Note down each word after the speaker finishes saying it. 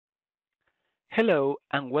Hello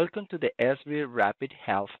and welcome to the SB Rapid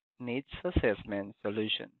Health Needs Assessment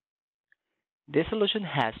solution. This solution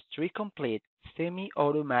has three complete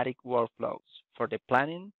semi-automatic workflows for the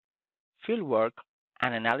planning, fieldwork,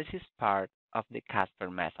 and analysis part of the CASPER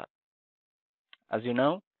method. As you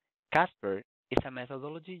know, CASPER is a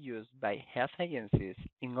methodology used by health agencies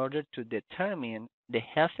in order to determine the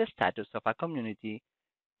health status of a community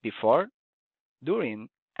before, during,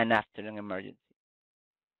 and after an emergency.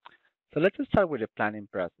 So let's start with the planning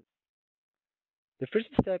process. The first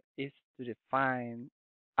step is to define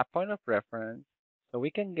a point of reference so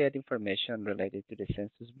we can get information related to the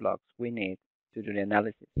census blocks we need to do the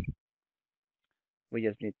analysis. We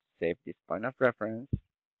just need to save this point of reference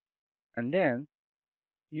and then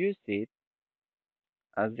use it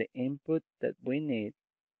as the input that we need,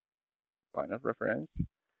 point of reference,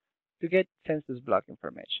 to get census block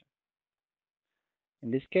information.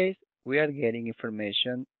 In this case, we are getting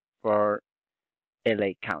information for LA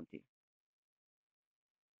County.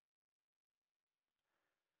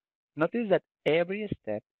 Notice that every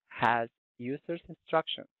step has user's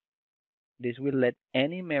instructions. This will let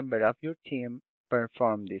any member of your team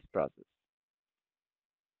perform this process.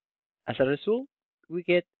 As a result, we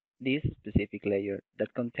get this specific layer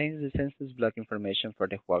that contains the census block information for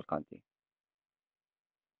the whole county.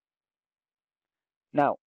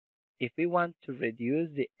 Now, if we want to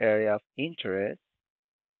reduce the area of interest,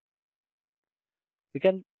 we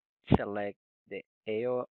can select the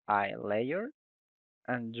AOI layer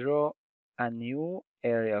and draw a new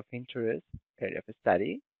area of interest, area of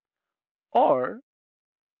study, or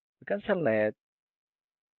we can select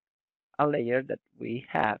a layer that we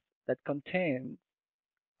have that contains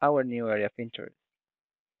our new area of interest.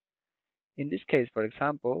 In this case, for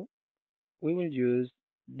example, we will use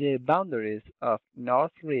the boundaries of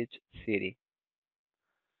Northridge City.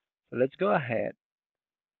 So let's go ahead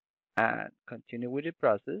and continue with the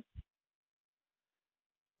process.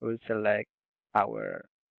 We'll select our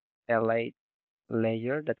LA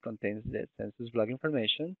layer that contains the census block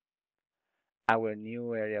information, our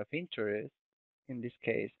new area of interest, in this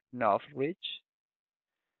case Northridge,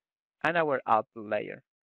 and our output layer.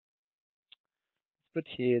 Let's put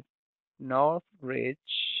here Northridge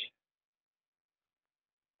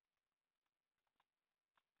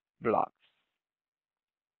blocks.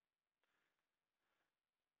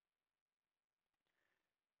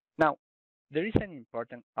 Now, there is an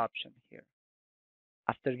important option here.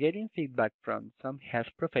 After getting feedback from some health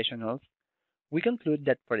professionals, we conclude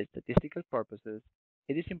that for statistical purposes,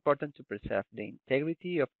 it is important to preserve the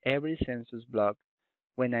integrity of every census block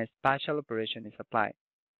when a spatial operation is applied.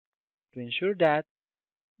 To ensure that,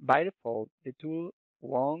 by default, the tool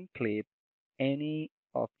won't clip any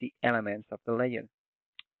of the elements of the layer,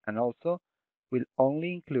 and also will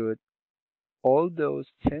only include all those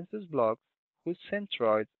census blocks whose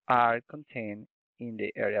centroids are contained in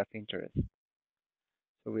the area of interest.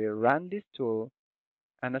 So we run this tool,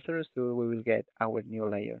 and as a result, we will get our new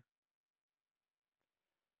layer.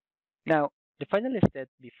 Now, the final step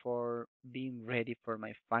before being ready for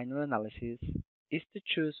my final analysis is to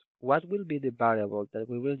choose what will be the variable that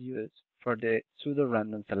we will use for the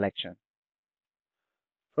pseudo-random selection.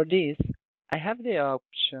 For this, I have the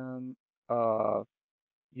option of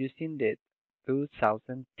using the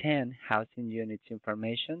 2010 housing units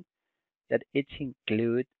information that it's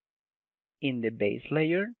included in the base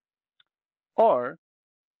layer, or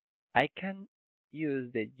I can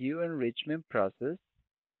use the U enrichment process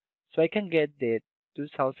so I can get the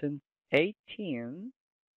 2018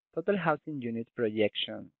 total housing unit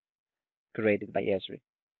projection created by Esri.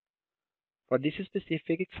 For this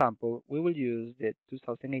specific example, we will use the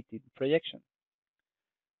 2018 projection.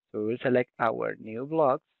 So we will select our new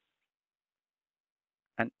blocks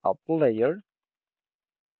and output layer,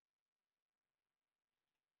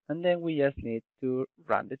 and then we just need to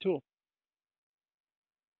run the tool.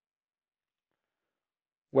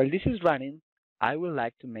 While this is running, I would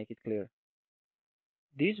like to make it clear.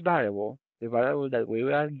 This variable, the variable that we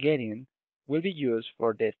are getting, will be used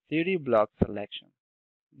for the 30 block selection.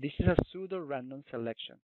 This is a pseudo-random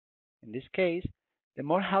selection. In this case, the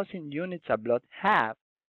more housing units a block have,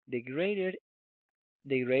 the greater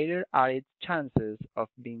are its chances of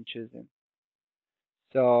being chosen.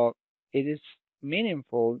 So it is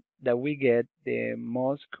meaningful that we get the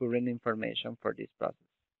most current information for this process.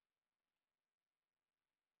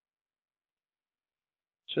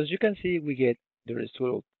 So as you can see, we get the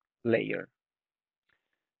result layer.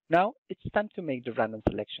 Now it's time to make the random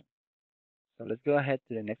selection. So let's go ahead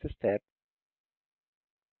to the next step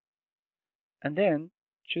and then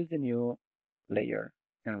choose the new layer,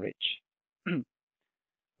 enrich.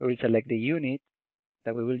 We will select the unit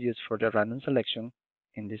that we will use for the random selection,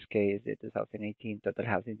 in this case, the 2018 total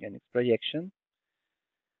housing units projection.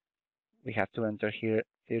 We have to enter here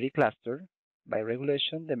theory cluster. By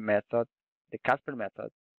regulation, the Casper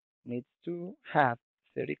method needs to have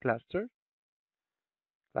 30 clusters,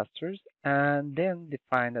 and then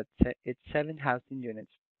define that it's 7 housing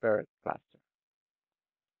units per cluster.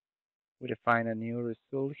 We define a new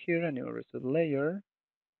result here, a new result layer,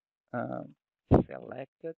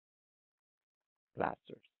 selected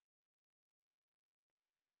clusters,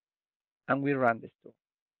 and we run this tool.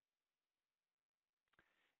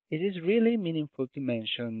 It is really meaningful to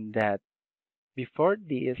mention that before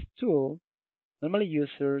this tool, normally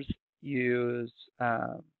users use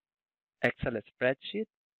Excel spreadsheet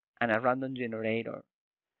and a random generator,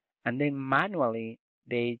 and then manually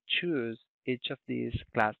they choose each of these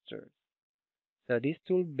clusters. So this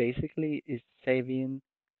tool basically is saving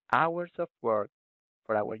hours of work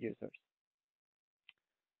for our users.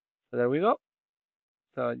 So there we go.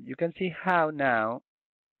 So you can see how now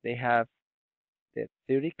they have the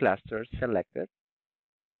 30 clusters selected.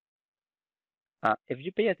 If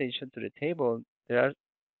you pay attention to the table, there are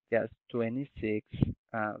just 26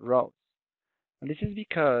 rows. And this is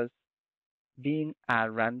because being a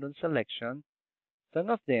random selection, some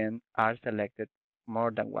of them are selected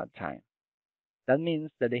more than one time. That means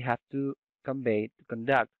that they have to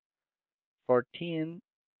conduct 14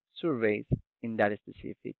 surveys in that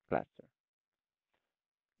specific cluster.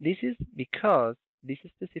 This is because this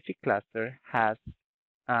specific cluster has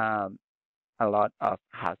um, a lot of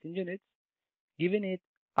housing units, giving it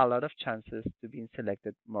a lot of chances to be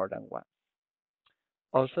selected more than once.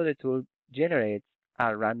 Also, the tool generates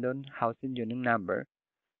a random housing unit number,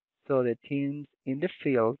 so the teams in the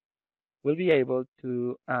field will be able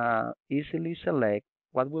to easily select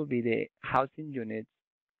what will be the housing units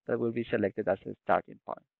that will be selected as a starting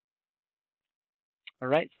point. All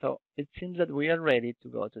right, so it seems that we are ready to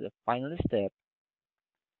go to the final step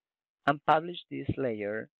and publish this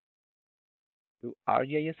layer to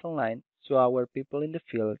ArcGIS Online so our people in the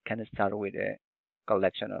field can start with a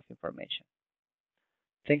collection of information.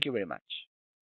 Thank you very much.